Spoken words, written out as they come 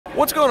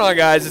What's going on,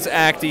 guys? It's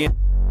Acty.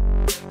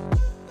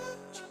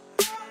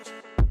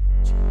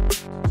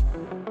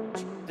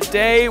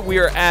 Today we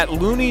are at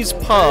Looney's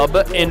Pub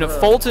in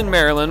Fulton,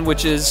 Maryland,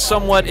 which is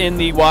somewhat in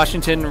the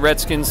Washington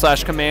Redskins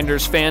 /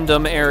 Commanders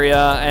fandom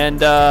area.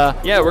 And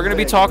yeah, we're going to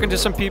be talking to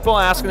some people,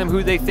 asking them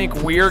who they think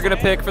we're going to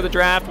pick for the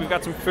draft. We've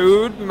got some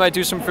food. We might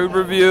do some food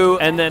review.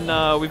 And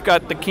then we've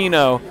got the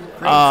Keno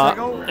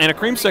and a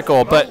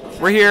creamsicle. But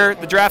we're here.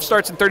 The draft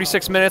starts in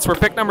 36 minutes. We're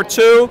pick number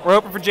 2. We're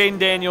hoping for Jayden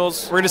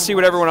Daniels. We're going to see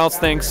what everyone else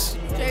thinks.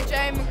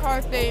 J.J.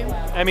 McCarthy.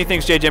 Emmy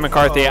thinks J.J.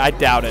 McCarthy. I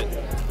doubt it.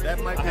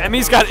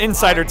 Emmy's got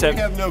insider tips.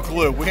 We have no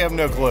clue. We have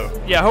no clue.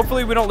 Yeah,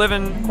 hopefully we don't live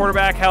in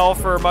quarterback hell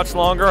for much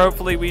longer.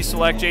 Hopefully we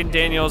select Jayden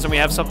Daniels and we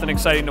have something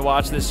exciting to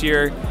watch this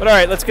year. But all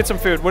right, let's get some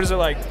food. What is it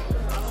like?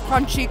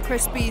 Crunchy,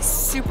 crispy,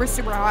 super,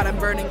 super hot. I'm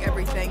burning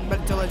everything,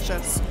 but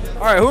delicious.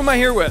 All right, who am I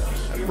here with?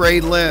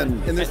 Ray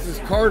Lynn, and this is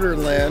Carter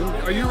Lynn.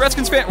 Are you a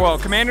Redskins fan? Well,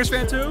 Commanders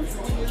fan too?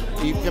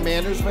 Are you a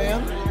Commanders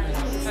fan?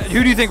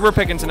 Who do you think we're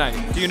picking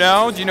tonight? Do you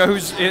know? Do you know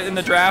who's in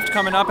the draft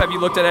coming up? Have you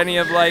looked at any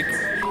of like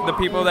the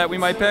people that we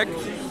might pick?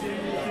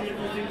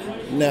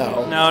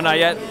 No. No, not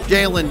yet.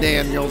 Jayden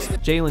Daniels.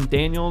 Jayden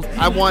Daniels.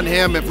 I want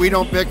him. If we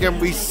don't pick him,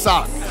 we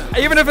suck.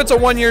 Even if it's a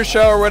one-year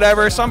show or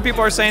whatever, some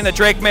people are saying that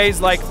Drake May's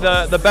like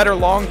the better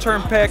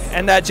long-term pick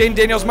and that Jayden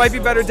Daniels might be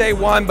better day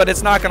one, but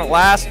it's not going to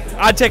last.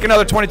 I'd take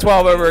another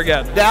 2012 over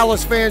again.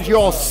 Dallas fans, you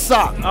all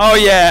suck. Oh,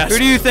 yeah. Who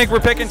do you think we're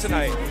picking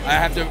tonight? I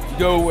have to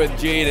go with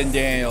Jayden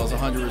Daniels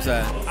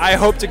 100%. I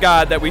hope to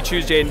God that we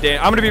choose Jayden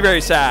Daniels. I'm going to be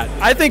very sad.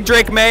 I think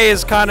Drake May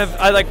is kind of,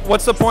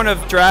 what's the point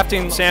of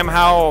drafting Sam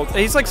Howell?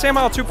 He's like Sam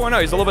Howell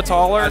 2.0. He's a little bit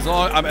taller.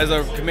 As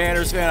a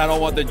Commanders fan, I don't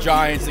want the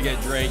Giants to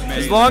get Drake May.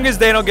 As long as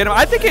they don't get him.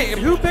 I think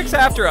who picks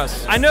after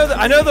us? I know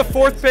the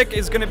 4th pick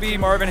is going to be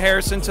Marvin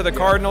Harrison to the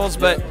Cardinals,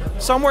 but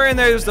somewhere in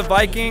there's the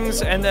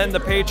Vikings and then the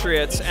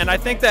Patriots. And I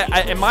think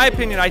that, in my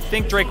opinion, I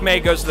think Drake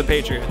May goes to the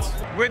Patriots.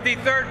 With the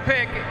 3rd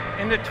pick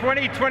in the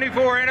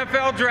 2024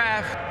 NFL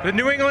Draft, the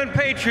New England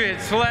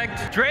Patriots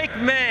select Drake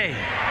May,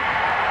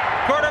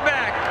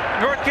 quarterback,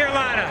 North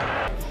Carolina.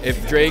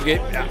 If Drake,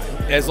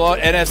 as long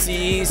NFC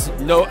East,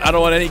 no, I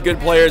don't want any good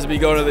players to be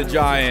going to the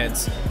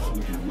Giants.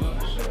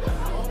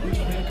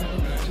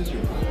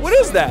 What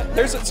is that?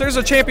 There's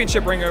a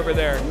championship ring over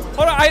there.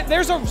 Hold on,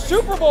 there's a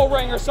Super Bowl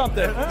ring or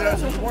something.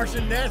 That's what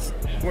Washington D.C.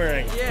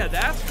 wearing. Yeah,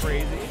 that's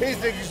crazy.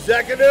 He's the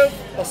executive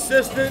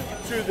assistant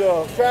to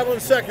the traveling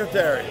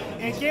secretary.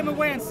 And gave him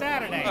away on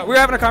Saturday. We were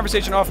having a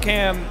conversation off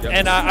cam,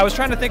 and I was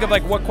trying to think of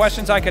like what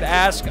questions I could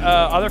ask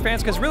other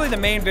fans, because really the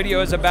main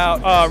video is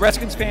about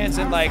Redskins fans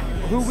and like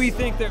who we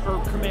think that,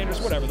 or Commanders,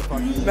 whatever the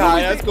fuck. Nah,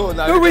 that's cool.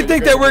 Who we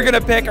think that we're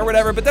gonna pick or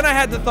whatever. But then I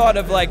had the thought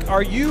of like,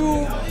 are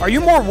you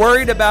more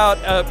worried about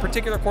a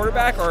particular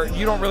quarterback, or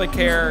you don't really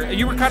care?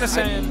 You were kind of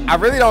saying I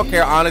really don't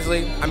care,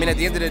 honestly. I mean, at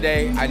the end of the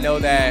day, I know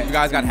that you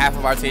guys got half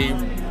of our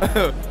team.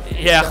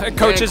 yeah,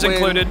 coaches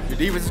included. Your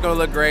defense is going to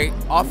look great.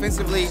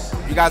 Offensively,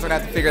 you guys are going to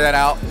have to figure that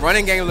out.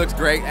 Running game looks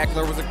great.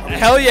 Eckler was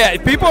hell yeah.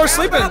 People are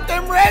sleeping. How about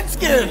them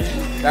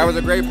Redskins? That was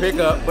a great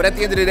pickup. But at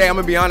the end of the day, I'm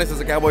going to be honest, as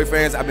a Cowboy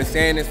fan, I've been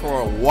saying this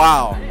for a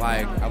while.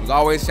 Like, I was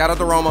always, shout out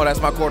to Romo, that's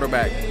my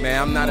quarterback.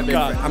 Man, I'm not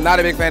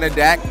a big fan of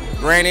Dak.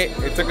 Granted,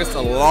 it took us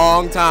a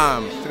long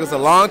time. It took us a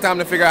long time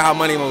to figure out how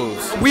money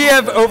moves. We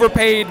have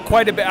overpaid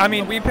quite a bit. I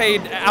mean, we paid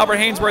Albert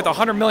Haynesworth a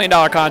 $100 million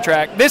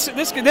contract. This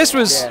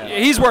was,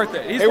 he's worth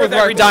it. He's worth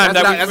every dime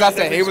that we as I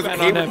said,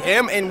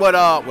 him and what,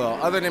 well,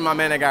 other than my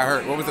man that got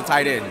hurt, what was the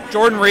tight end?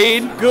 Jordan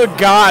Reed. Good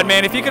God,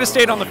 man. If he could have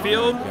stayed on the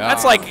field,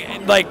 that's like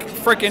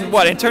freaking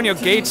what, Antonio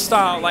Gates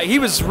style. Like, he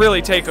was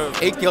really takeover.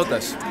 He killed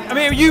us. I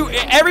mean,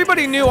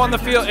 everybody knew on the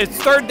field, it's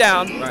 3rd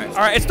down. Right. All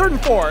right, it's 3rd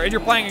and 4, and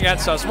you're playing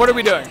against us. What are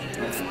we doing?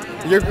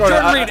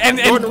 Jordan Reed, and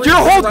your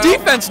whole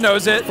defense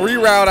knows it. 3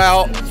 route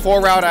out,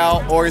 4 route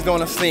out, or he's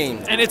doing a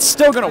seam. And it's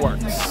still going to work.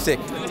 Sick.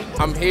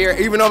 I'm here,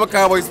 even though I'm a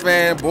Cowboys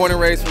fan, born and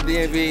raised from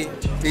DMV,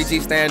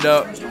 DG stand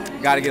up.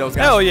 Got to get those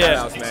guys. Hell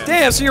yeah. Outs, man.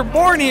 Damn, so you're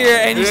born here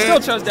and you still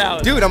chose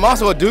Dallas. Dude, I'm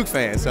also a Duke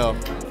fan, so.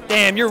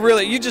 Damn,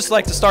 you just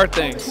like to start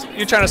things.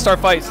 You're trying to start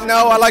fights.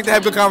 No, I like to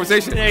have good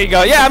conversation. There you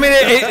go. Yeah, I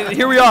mean,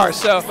 here we are.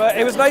 So, but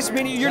it was nice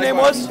meeting you. Your name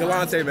was?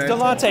 Delonte, man.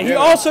 Delonte. He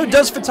also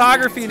does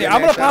photography. I'm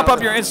going to pop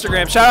up your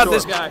Instagram. Shout out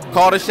this guy.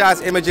 Call the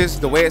Shots Images,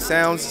 the way it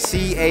sounds.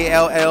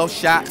 CALL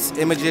Shots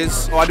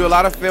Images. Oh, I do a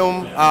lot of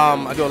film.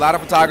 I do a lot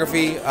of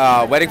photography,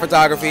 wedding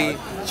photography,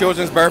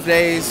 children's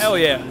birthdays. Hell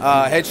yeah.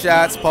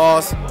 Headshots,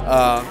 pause.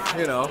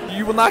 You know.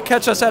 You will not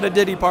catch us at a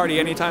Diddy party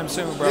anytime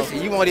soon, bro.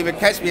 Listen, you won't even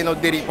catch me in no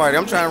Diddy party.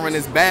 I'm trying to run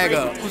this bag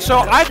up. So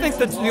I think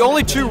that the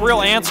only 2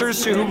 real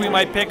answers to who we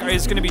might pick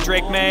is going to be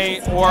Drake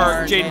May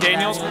or Jayden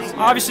Daniels.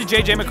 Obviously,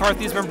 J.J.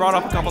 McCarthy has been brought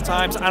up a couple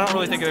times. I don't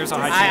really think there's a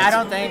high chance. I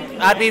don't think.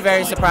 I'd be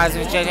very surprised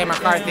if J.J.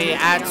 McCarthy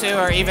add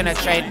to or even a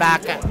trade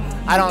back.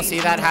 I don't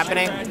see that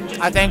happening.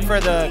 I think for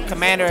the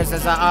Commanders,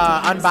 as an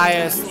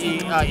unbiased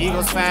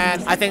Eagles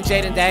fan, I think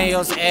Jayden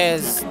Daniels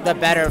is the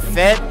better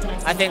fit.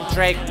 I think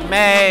Drake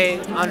May,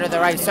 under the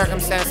right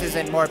circumstances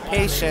and more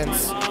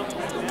patience,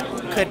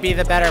 could be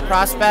the better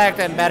prospect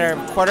and better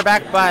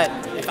quarterback. But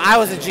if I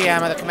was a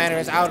GM of the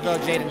Commanders, I would go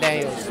Jayden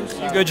Daniels.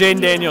 You go Jayden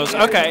Daniels.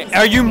 Okay.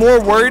 Are you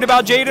more worried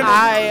about Jayden?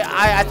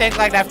 I think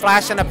like that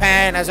flash in the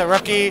pan as a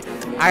rookie,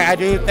 I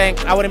do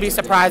think I wouldn't be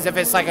surprised if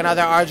it's like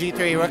another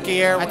RG3 rookie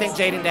year. I think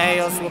Jayden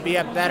Daniels will be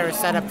a better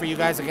setup for you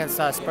guys against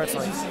us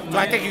personally. Do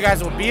I think you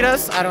guys will beat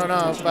us? I don't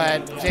know,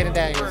 but Jayden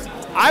Daniels.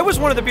 I was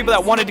one of the people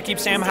that wanted to keep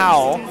Sam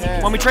Howell.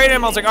 Yeah. When we traded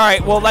him, I was like, all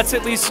right, well, let's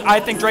at least, I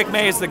think Drake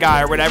May is the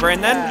guy or whatever.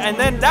 And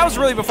then that was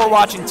really before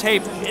watching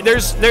tape.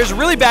 There's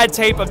really bad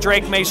tape of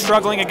Drake May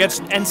struggling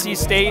against NC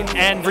State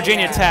and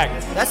Virginia Tech.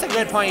 That's a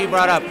good point you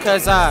brought up,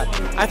 because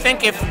I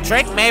think if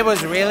Drake May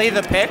was really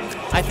the pick,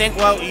 I think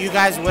what you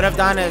guys would have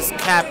done is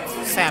kept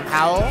Sam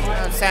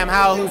Howell. Sam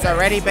Howell, who's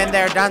already been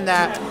there, done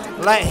that,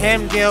 let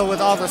him deal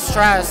with all the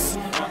stress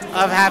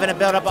of having to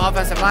build up an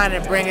offensive line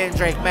and bring in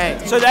Drake May.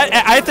 So that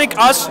I think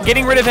us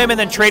getting rid of him and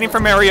then trading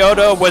for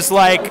Mariota was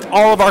like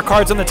all of our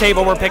cards on the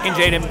table. We're picking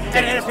Jayden.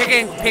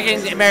 And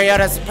picking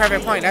Mariota's a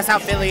perfect point. That's how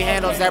Philly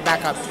handles their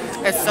backup.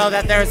 It's so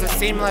that there's a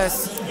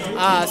seamless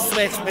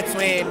switch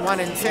between 1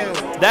 and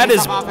 2. That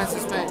is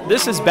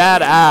this is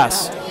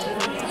badass.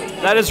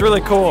 That is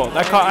really cool.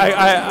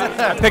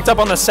 I picked up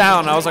on the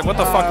sound. I was like, what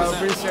the fuck was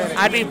that?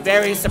 I'd be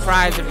very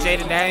surprised if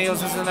Jayden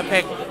Daniels was in the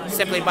pick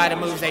simply by the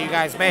moves that you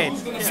guys made.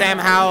 Sam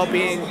Howell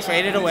being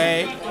traded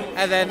away,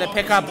 and then the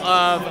pickup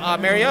of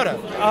Mariota.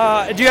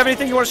 Do you have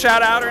anything you want to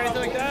shout out or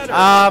anything like that?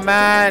 Oh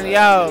man,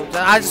 yo,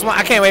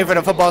 I can't wait for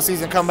the football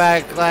season to come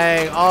back.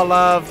 Like, all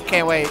love,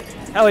 can't wait.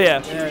 Hell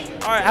yeah.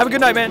 All right, have a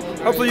good night, man.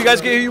 Hopefully you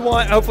guys get who you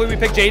want. Hopefully we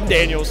pick Jayden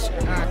Daniels.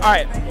 All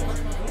right.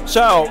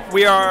 So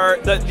we are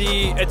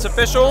it's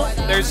official.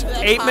 There's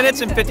 8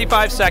 minutes and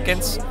 55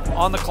 seconds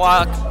on the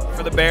clock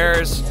for the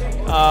Bears.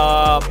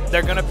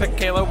 They're gonna pick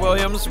Caleb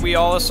Williams, we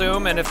all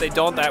assume, and if they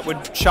don't, that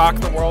would shock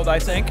the world, I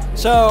think.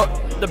 So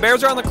the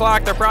Bears are on the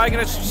clock. They're probably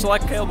gonna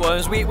select Caleb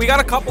Williams. We got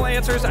a couple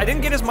answers. I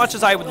didn't get as much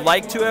as I would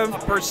like to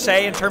have per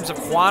se in terms of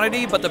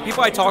quantity, but the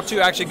people I talked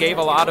to actually gave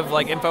a lot of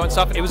like info and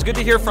stuff. It was good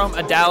to hear from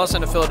a Dallas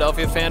and a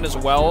Philadelphia fan as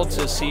well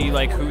to see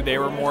like who they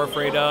were more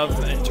afraid of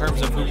in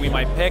terms of who we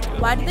might pick.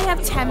 Why do they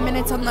have 10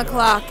 minutes on the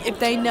clock if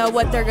they know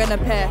what they're gonna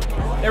pick?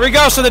 There we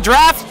go. So the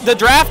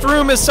draft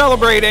room is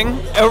celebrating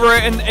over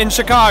in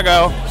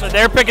Chicago. So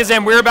their pick is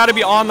in. We're about to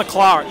be on the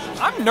clock.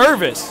 I'm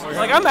nervous.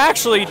 Like I'm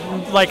actually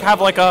like have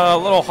like a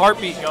little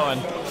heartbeat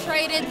going.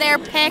 Traded their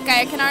pick.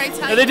 I can already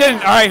tell No, you. they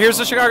didn't. All right, here's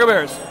the Chicago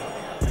Bears.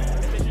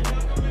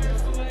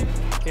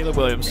 Caleb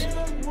Williams.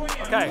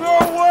 Okay. No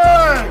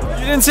way!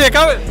 You didn't see it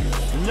coming?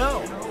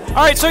 No.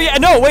 All right, so yeah,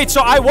 no, wait,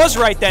 so I was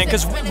right then,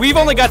 because we've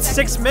only got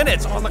 6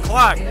 minutes on the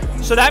clock.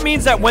 So that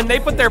means that when they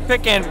put their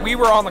pick in, we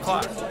were on the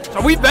clock.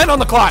 So we've been on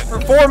the clock for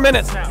 4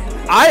 minutes now.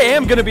 I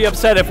am going to be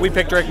upset if we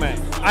pick Drake May.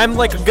 I'm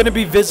like going to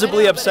be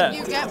visibly upset.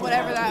 You get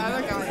whatever that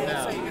other guy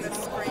is, so you're going to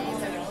scream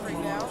and freak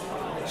out.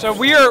 So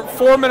we are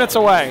 4 minutes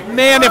away.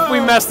 Man, if we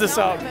mess this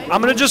up.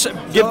 I'm going to just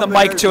give the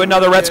mic to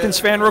another Redskins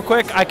fan real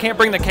quick. I can't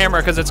bring the camera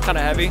because it's kind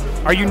of heavy.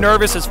 Are you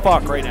nervous as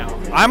fuck right now?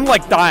 I'm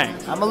like dying.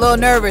 I'm a little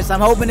nervous.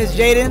 I'm hoping it's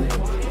Jayden.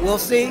 We'll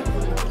see.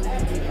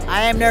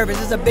 I am nervous.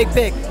 This is a big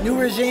pick. New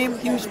regime,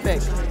 huge pick.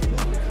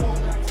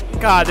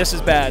 God, this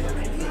is bad.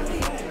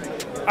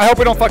 I hope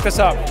we don't fuck this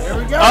up. Here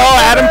we go. Oh,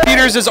 Adam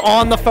Peters is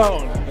on the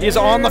phone. He's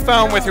on the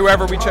phone with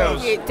whoever we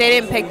chose. They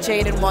didn't pick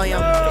Jayden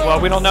Williams.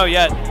 Well, we don't know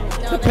yet.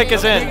 The pick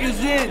is in.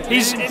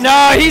 He's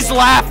He's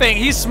laughing.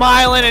 He's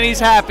smiling and he's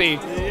happy.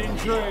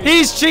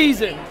 He's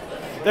cheesing.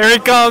 There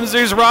it comes.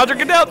 There's Roger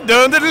Goodell.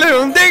 Dun dun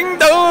dun ding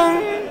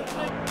dong.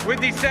 With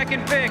the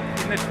second pick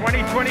in the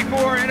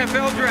 2024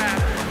 NFL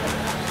Draft,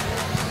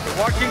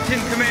 the Washington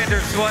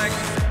Commanders select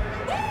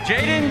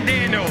Jayden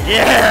Daniels.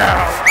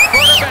 Yeah.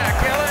 Quarterback,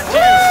 LSU.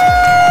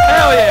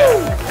 Hell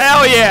yeah.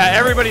 Hell yeah.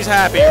 Everybody's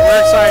happy. We're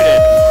excited.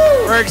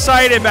 We're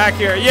excited back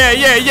here. Yeah.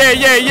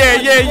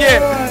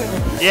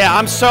 Yeah,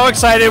 I'm so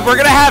excited. We're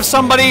going to have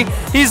somebody.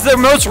 He's the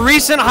most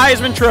recent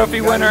Heisman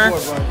Trophy winner.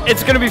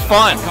 It's going to be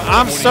fun.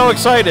 I'm so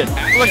excited.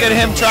 Look at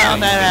him try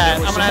on that hat.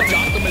 I'm going to have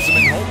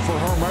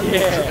to.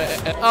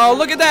 Yeah. Oh,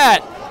 look at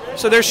that.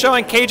 So they're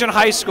showing Cajun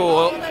High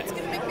School.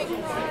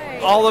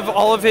 All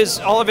of his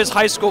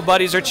high school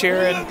buddies are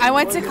cheering. I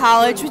went to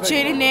college with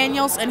Jayden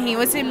Daniels, and he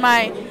was in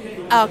my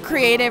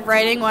creative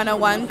writing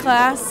 101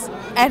 class,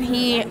 and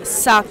he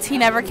sucked. He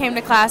never came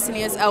to class, and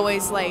he was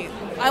always late.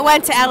 I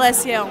went to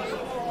LSU.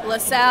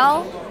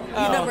 LaSalle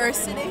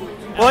University.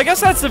 Well, I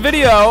guess that's the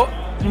video.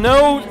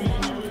 No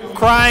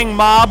crying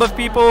mob of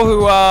people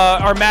who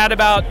are mad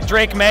about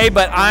Drake May,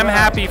 but I'm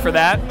happy for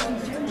that.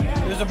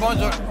 There's a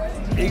bunch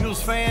of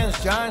Eagles fans,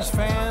 Giants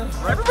fans.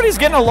 Everybody's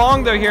getting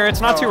along though here.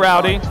 It's not too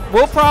rowdy.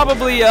 We'll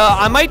probably,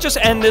 I might just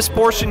end this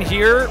portion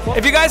here.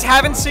 If you guys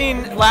haven't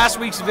seen last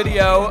week's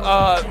video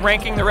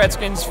ranking the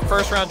Redskins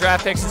first round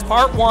draft picks, it's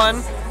part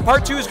 1.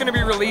 Part 2 is going to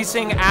be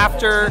releasing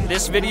after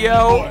this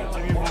video.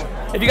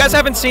 If you guys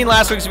haven't seen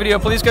last week's video,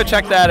 please go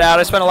check that out.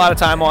 I spent a lot of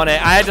time on it.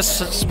 I had to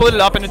split it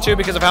up into 2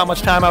 because of how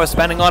much time I was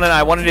spending on it.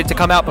 I wanted it to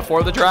come out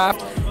before the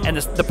draft. And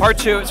the part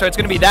 2, so it's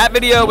going to be that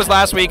video was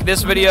last week.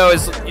 This video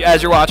is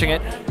as you're watching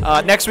it.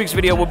 Next week's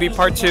video will be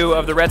part 2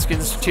 of the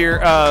Redskins tier,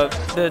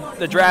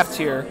 the draft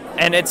tier,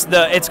 and it's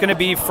going to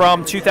be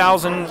from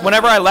 2000,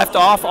 whenever I left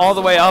off, all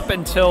the way up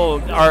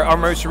until our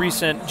most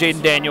recent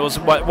Jayden Daniels.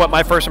 What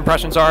my first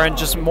impressions are, and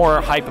just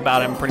more hype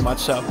about him, pretty much.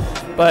 So,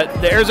 but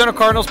the Arizona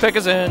Cardinals pick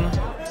is in.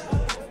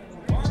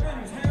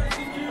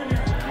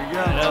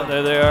 Yeah,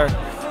 there they are.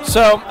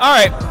 So, all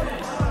right.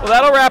 Well,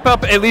 that'll wrap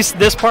up at least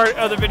this part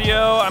of the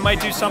video. I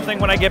might do something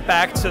when I get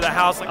back to the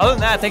house. Other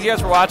than that, thank you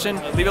guys for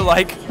watching. Leave a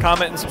like,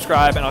 comment, and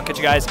subscribe, and I'll catch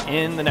you guys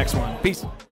in the next one. Peace.